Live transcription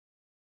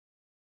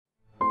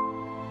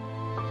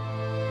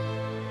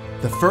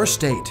The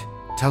first 8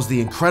 tells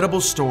the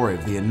incredible story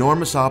of the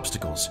enormous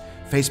obstacles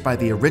faced by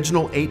the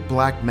original 8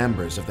 black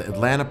members of the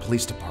Atlanta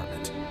Police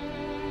Department.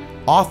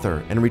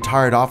 Author and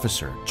retired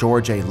officer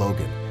George A.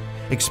 Logan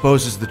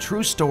exposes the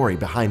true story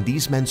behind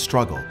these men's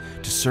struggle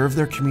to serve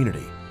their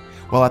community,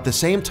 while at the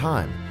same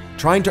time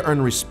trying to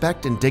earn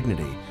respect and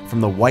dignity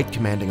from the white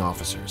commanding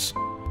officers.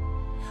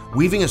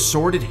 Weaving a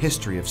sordid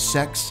history of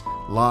sex,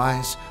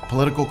 lies,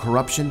 political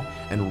corruption,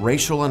 and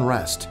racial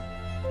unrest,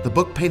 the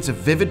book paints a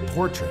vivid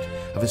portrait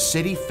of a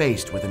city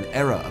faced with an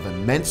era of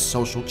immense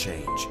social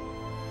change.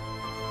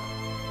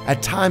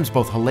 At times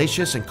both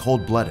hellacious and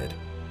cold-blooded,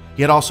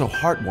 yet also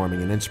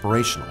heartwarming and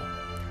inspirational,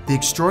 the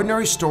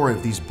extraordinary story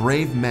of these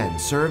brave men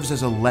serves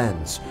as a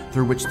lens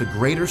through which the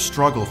greater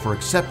struggle for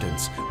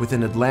acceptance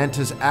within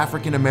Atlanta's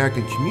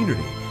African-American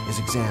community is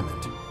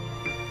examined.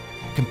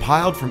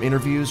 Compiled from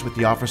interviews with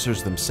the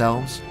officers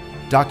themselves,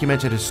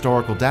 documented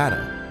historical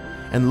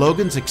data, and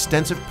Logan's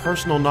extensive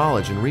personal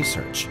knowledge and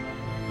research,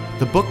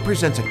 the book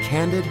presents a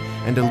candid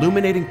and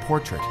illuminating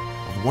portrait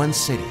of one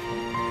city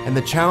and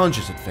the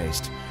challenges it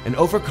faced in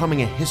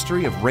overcoming a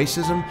history of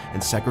racism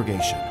and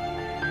segregation.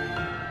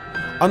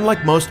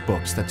 Unlike most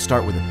books that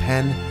start with a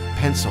pen,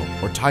 pencil,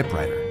 or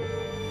typewriter,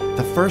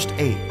 the first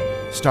 8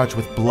 starts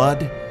with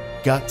blood,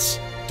 guts,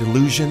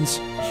 delusions,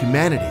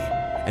 humanity,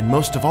 and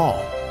most of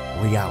all,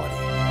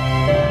 reality.